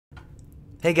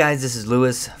Hey guys, this is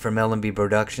Lewis from LMB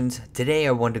Productions. Today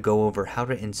I want to go over how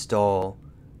to install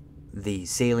the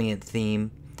Salient theme,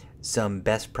 some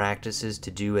best practices to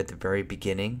do at the very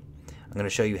beginning. I'm going to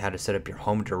show you how to set up your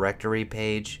home directory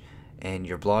page and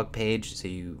your blog page, so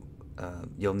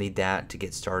you'll need that to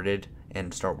get started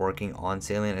and start working on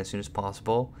Salient as soon as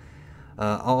possible.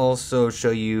 I'll also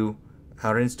show you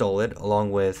how to install it,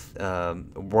 along with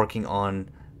working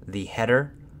on the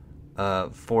header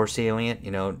for Salient.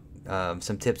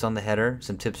 Some tips on the header,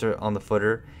 some tips on the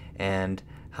footer, and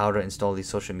how to install these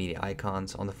social media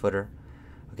icons on the footer.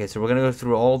 Okay, so we're going to go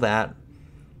through all that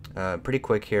pretty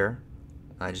quick here.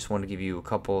 I just want to give you a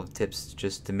couple of tips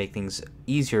just to make things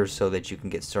easier so that you can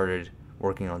get started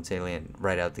working on Salient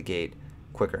right out the gate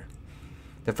quicker.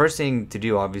 The first thing to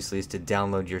do, obviously, is to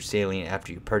download your Salient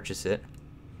after you purchase it.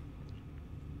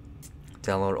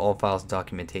 Download all files and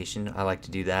documentation. I like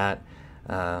to do that.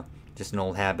 Just an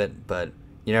old habit, but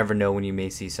you never know when you may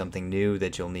see something new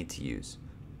that you'll need to use.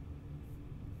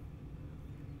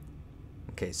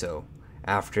 Okay, so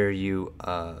after you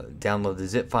download the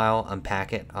zip file,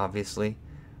 unpack it, obviously.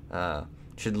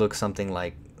 Should look something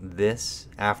like this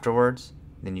afterwards.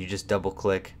 Then you just double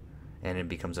click and it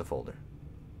becomes a folder.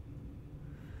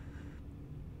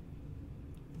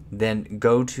 Then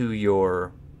go to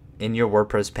in your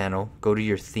WordPress panel, go to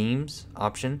your themes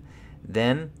option.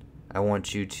 Then I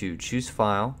want you to choose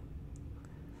file.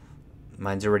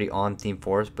 Mine's already on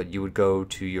ThemeForest, but you would go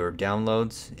to your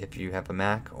downloads if you have a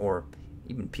Mac or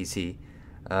even PC.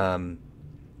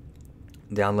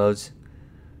 Downloads,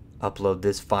 upload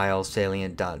this file,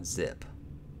 salient.zip.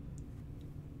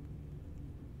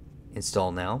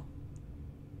 Install now.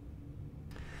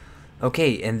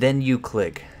 Okay, and then you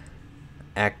click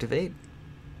activate.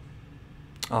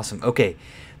 Awesome. Okay,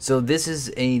 so this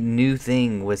is a new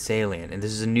thing with Salient, and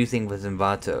this is a new thing with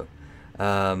Envato.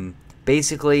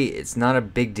 Basically, it's not a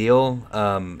big deal.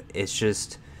 It's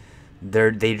just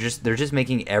they're just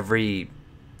making everybody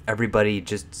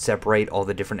just separate all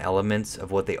the different elements of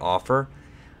what they offer,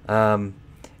 and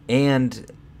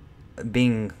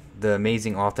being the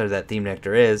amazing author that Theme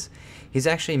Nectar is, he's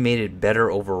actually made it better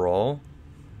overall.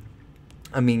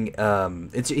 I mean,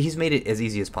 he's made it as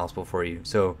easy as possible for you.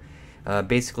 So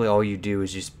basically, all you do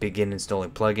is just begin installing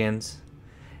plugins.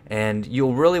 And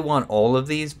you'll really want all of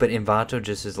these, but Envato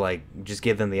just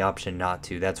give them the option not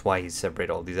to. That's why he's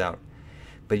separated all these out.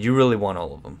 But you really want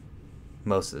all of them,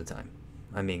 most of the time.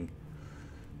 I mean,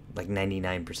 like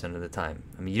 99% of the time.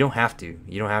 I mean, you don't have to.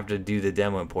 You don't have to do the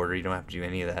demo importer. You don't have to do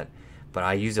any of that. But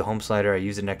I use a home slider. I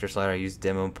use a Nectar slider. I use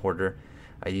demo importer.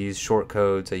 I use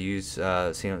shortcodes. I use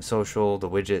social, the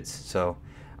widgets. So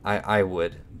I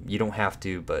would. You don't have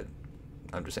to, but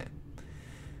I'm just saying.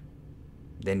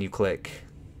 Then you click.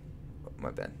 My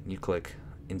bad. You click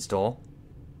install.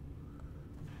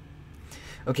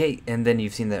 Okay, and then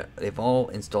you've seen that they've all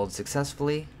installed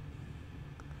successfully.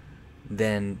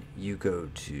 Then you go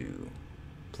to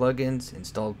plugins,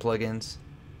 installed plugins.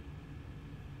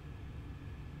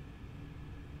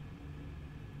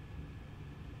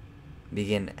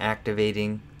 Begin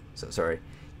activating. So sorry,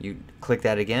 you click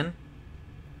that again,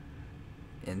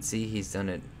 and see he's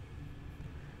done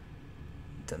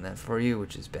that for you,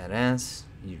 which is badass.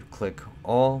 You click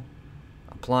all,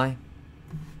 apply,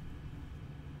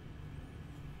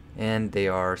 and they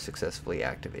are successfully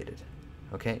activated.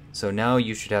 Okay, so now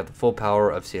you should have the full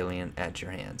power of Salient at your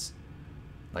hands,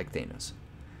 like Thanos.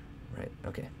 Right?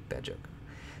 Okay, bad joke.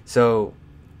 So,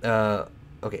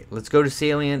 okay, let's go to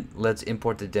Salient. Let's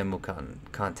import the demo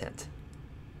content.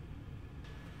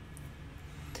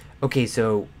 Okay,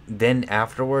 so then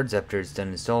afterwards, after it's done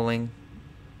installing,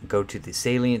 go to the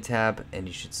Salient tab and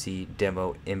you should see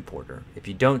Demo Importer. If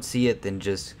you don't see it, then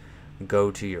just go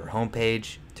to your home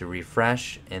page to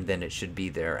refresh, and then it should be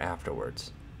there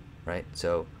afterwards, right?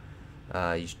 So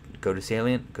you should go to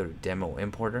Salient, go to Demo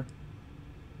Importer,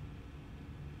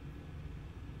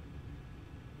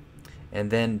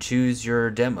 and then choose your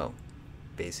demo,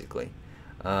 basically.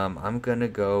 I'm gonna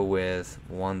go with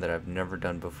one that I've never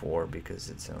done before because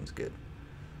it sounds good.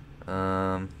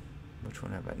 Which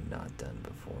one have I not done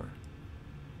before?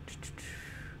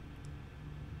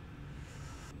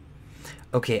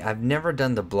 Okay, I've never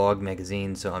done the blog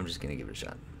magazine, so I'm just going to give it a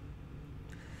shot.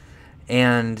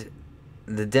 And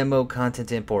the demo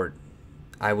content import,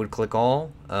 I would click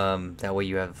all. That way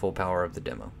you have the full power of the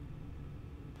demo.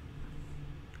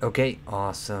 Okay,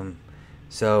 awesome.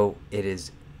 So it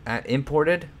is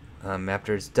imported.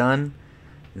 After it's done,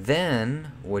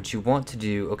 then what you want to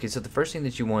do, okay, so the first thing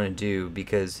that you want to do,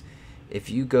 because if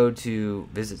you go to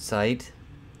visit site,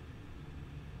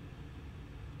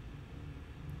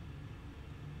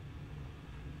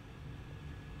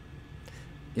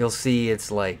 you'll see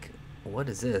it's like, what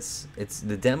is this? It's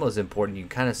the demo is important. You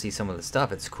kind of see some of the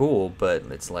stuff. It's cool, but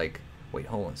it's like, wait,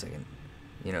 hold on a second.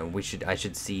 You know, I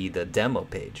should see the demo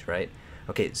page, right?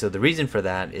 Okay, so the reason for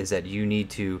that is that you need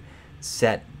to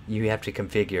you have to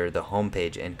configure the home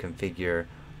page and configure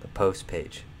the post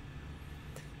page.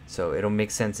 So it'll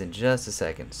make sense in just a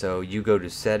second. So you go to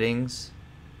settings,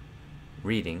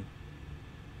 reading,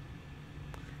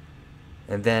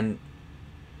 and then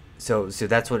so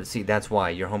that's that's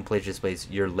why your home page displays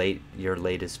your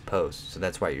latest post. So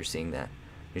that's why you're seeing that.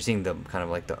 You're seeing the kind of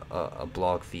like the a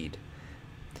blog feed.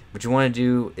 What you want to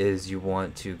do is you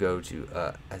want to go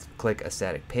to click a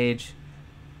static page,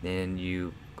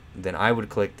 then I would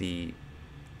click the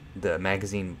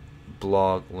magazine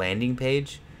blog landing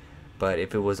page. But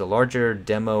if it was a larger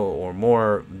demo or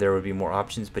more, there would be more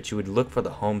options, but you would look for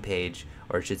the home page,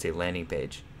 or I should say landing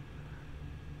page.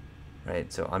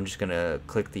 Right, so I'm just gonna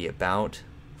click the about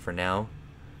for now,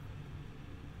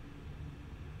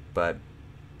 but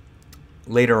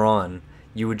later on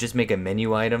you would just make a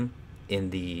menu item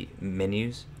in the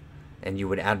menus, and you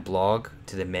would add blog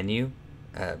to the menu,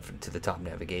 to the top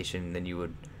navigation, and then you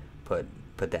would put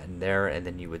that in there, and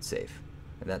then you would save,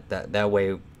 and that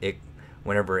way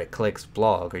whenever it clicks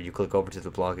blog, or you click over to the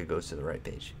blog, it goes to the right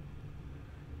page,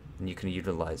 and you can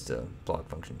utilize the blog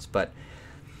functions. But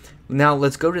now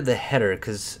let's go to the header,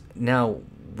 because now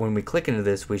when we click into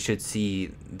this, we should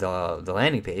see the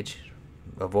landing page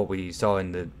of what we saw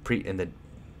in the preview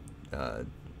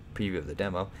of the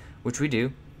demo, which we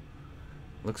do.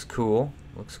 Looks cool.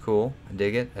 Looks cool. I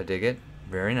dig it. I dig it.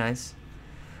 Very nice.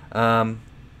 But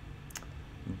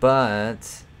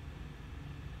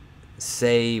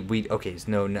say okay,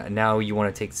 so now you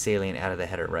want to take Salient out of the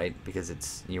header, right? Because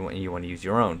it's you want to use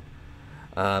your own.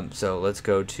 So let's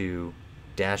go to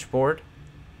dashboard,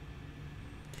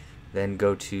 then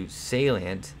go to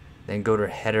Salient, then go to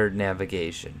header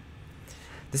navigation.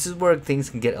 This is where things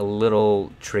can get a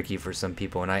little tricky for some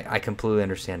people, and I completely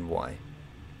understand why.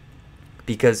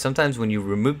 Because sometimes when you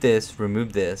remove this,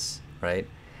 right,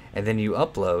 and then you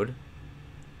upload,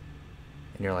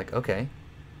 and you're like, okay,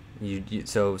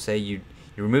 so say you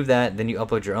remove that, then you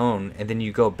upload your own, and then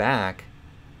you go back,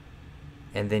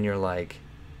 and then you're like,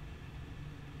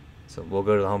 so we'll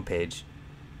go to the home page,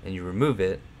 and you remove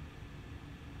it,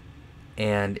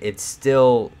 and it's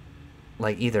still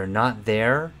like either not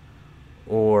there,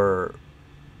 or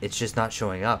it's just not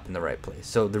showing up in the right place.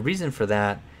 So the reason for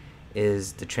that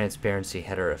is the transparency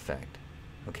header effect,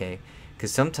 okay?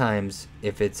 Because sometimes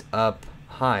if it's up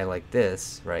high like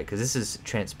this, right, because this is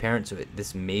transparent, so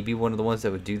this may be one of the ones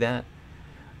that would do that,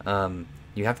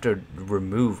 you have to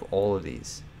remove all of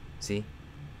these. See?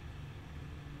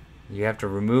 You have to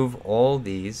remove all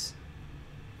these,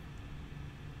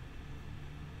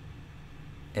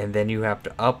 and then you have to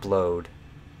upload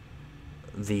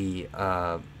the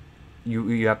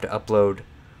you have to upload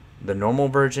the normal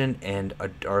version and a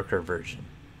darker version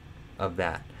of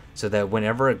that, so that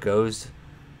whenever it goes,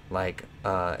 like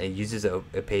it uses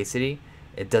opacity,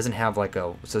 it doesn't have like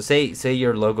a, so say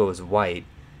your logo is white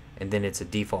and then it's a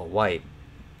default white,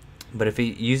 but if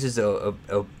it uses the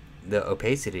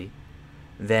opacity,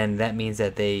 then that means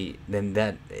that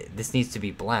this needs to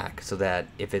be black, so that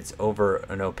if it's over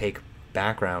an opaque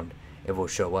background, it will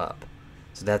show up.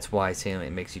 So that's why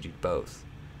Salient makes you do both.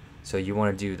 So you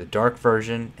want to do the dark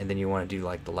version, and then you want to do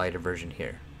like the lighter version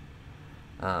here,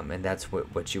 and that's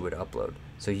what you would upload.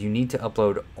 So you need to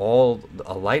upload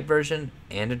a light version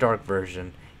and a dark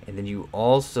version, and then you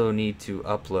also need to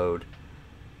upload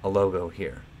a logo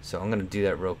here. So I'm going to do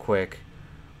that real quick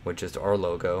with just our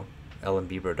logo,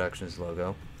 LMB Productions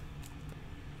logo.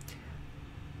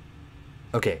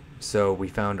 Okay, so we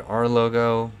found our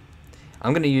logo.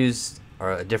 I'm going to use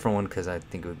a different one because I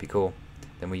think it would be cool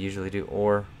than we usually do,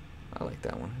 or I like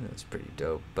that one. That's pretty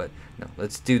dope. But no,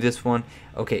 let's do this one.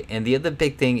 Okay, and the other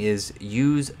big thing is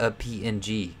use a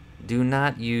PNG. Do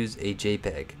not use a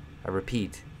JPEG. I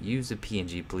repeat, use a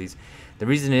PNG, please. The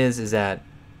reason is that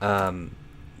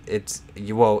if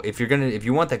you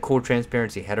want that cool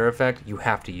transparency header effect, you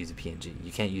have to use a PNG.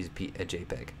 You can't use a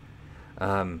JPEG.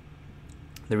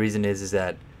 The reason is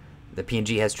that the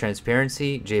PNG has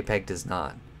transparency, JPEG does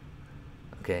not.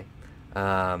 Okay.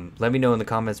 Let me know in the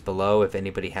comments below if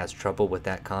anybody has trouble with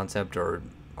that concept, or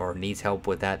needs help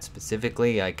with that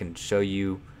specifically. I can show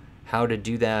you how to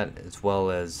do that, as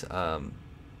well as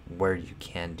where you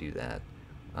can do that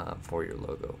for your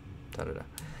logo.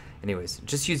 Anyways,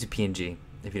 just use a PNG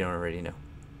if you don't already know.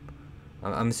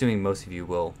 I'm assuming most of you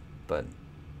will, but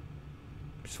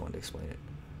just wanted to explain it.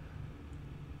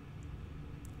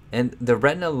 And the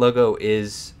Retina logo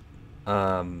is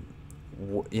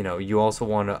you also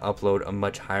want to upload a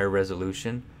much higher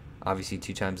resolution, obviously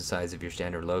 2 times the size of your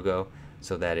standard logo,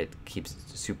 so that it keeps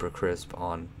it super crisp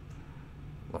on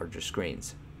larger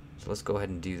screens. So let's go ahead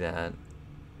and do that.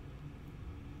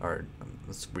 Or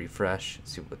let's refresh,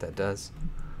 see what that does.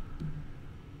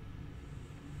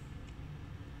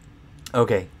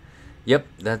 Okay, yep,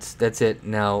 that's it.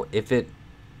 Now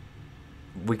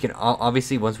we can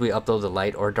obviously, once we upload the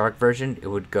light or dark version, it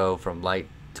would go from light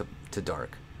to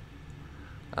dark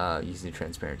using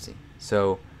transparency.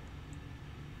 So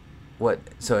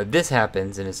if this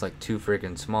happens and it's like too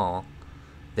freaking small,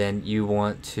 then you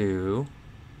want to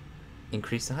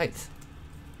increase the height.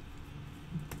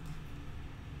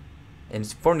 And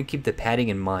it's important to keep the padding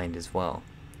in mind as well.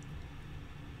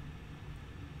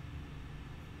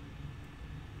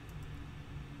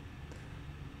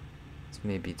 This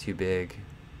may be too big.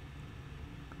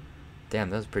 Damn,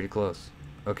 that was pretty close.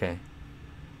 Okay.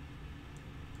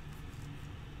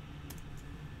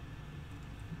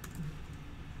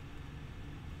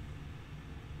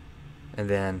 And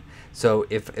then, so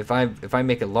if I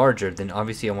make it larger, then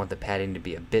obviously I want the padding to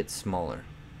be a bit smaller,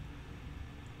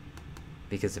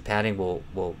 because the padding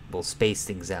will space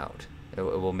things out. It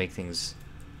will make things,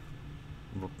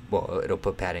 well, it'll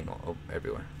put padding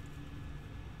everywhere.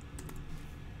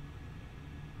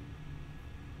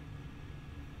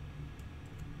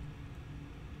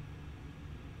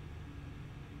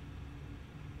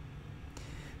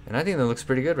 And I think that looks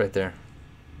pretty good right there.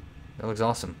 That looks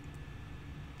awesome.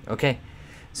 Okay,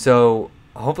 so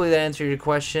hopefully that answered your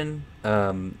question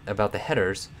about the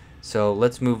headers. So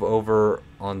let's move over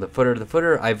on the footer. The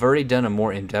footer, I've already done a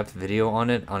more in-depth video on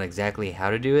it, on exactly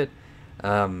how to do it,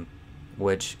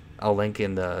 which I'll link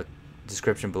in the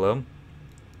description below.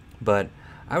 But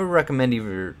I would recommend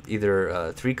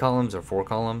either 3 columns or 4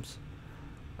 columns,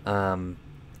 and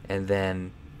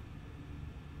then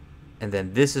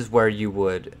this is where you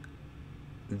would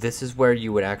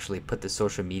actually put the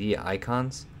social media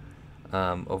icons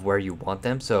of where you want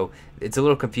them. So it's a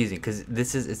little confusing because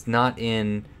it's not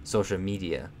in social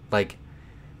media. Like,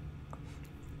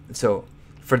 so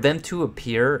for them to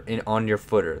appear on your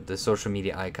footer, the social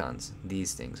media icons,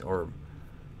 these things, or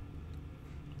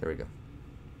there we go,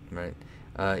 right?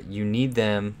 You need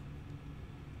them.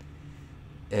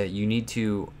 You need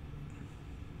to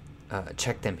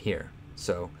check them here.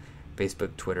 So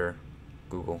Facebook, Twitter,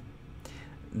 Google.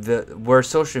 What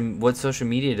social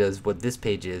media does, what this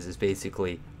page is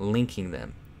basically linking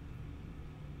them.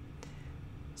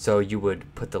 So you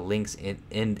would put the links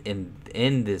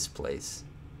in this place,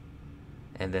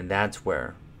 and then that's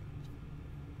where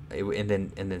and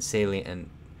then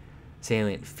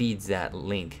Salient feeds that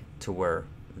link to where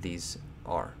these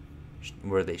are,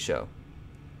 where they show,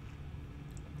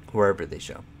 wherever they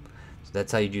show. So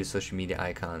that's how you do social media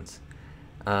icons.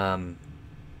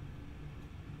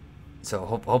 So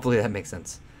hopefully that makes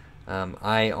sense.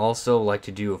 I also like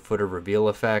to do a footer reveal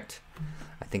effect.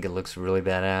 I think it looks really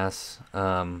badass.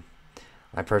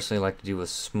 I personally like to do a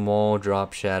small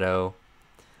drop shadow.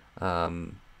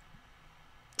 And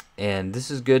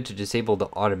this is good to disable the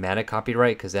automatic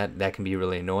copyright, because that can be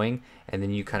really annoying. And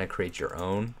then you kind of create your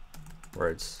own, where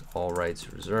it's all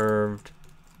rights reserved,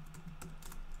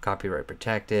 copyright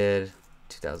protected,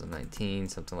 2019,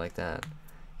 something like that.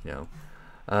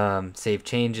 Save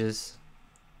changes.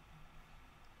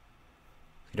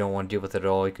 If you don't want to deal with it at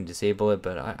all, you can disable it,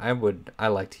 but I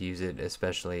like to use it,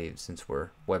 especially since we're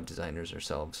web designers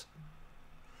ourselves.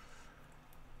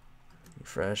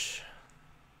 Refresh.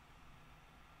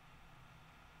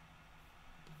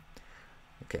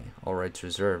 Okay, all rights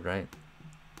reserved, right?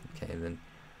 Okay, then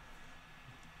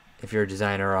if you're a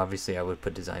designer, obviously I would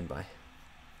put design by.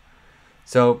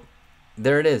 So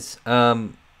there it is.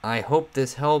 I hope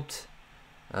this helped.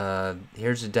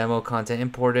 Here's the demo content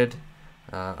imported.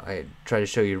 I try to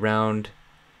show you around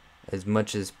as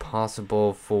much as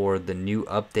possible for the new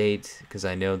update, because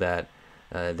I know that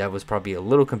that was probably a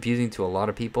little confusing to a lot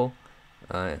of people.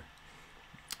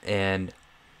 And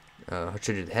I'll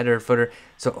show you the header, footer.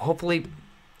 So hopefully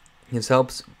this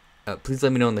helps. Please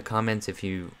let me know in the comments if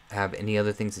you have any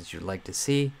other things that you'd like to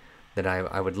see that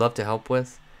I would love to help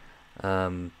with.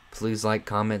 Please like,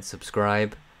 comment,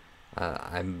 subscribe.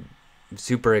 I'm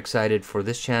super excited for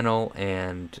this channel,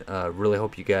 and really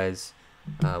hope you guys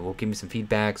will give me some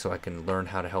feedback so I can learn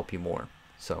how to help you more.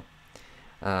 So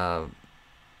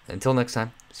until next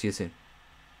time, see you soon.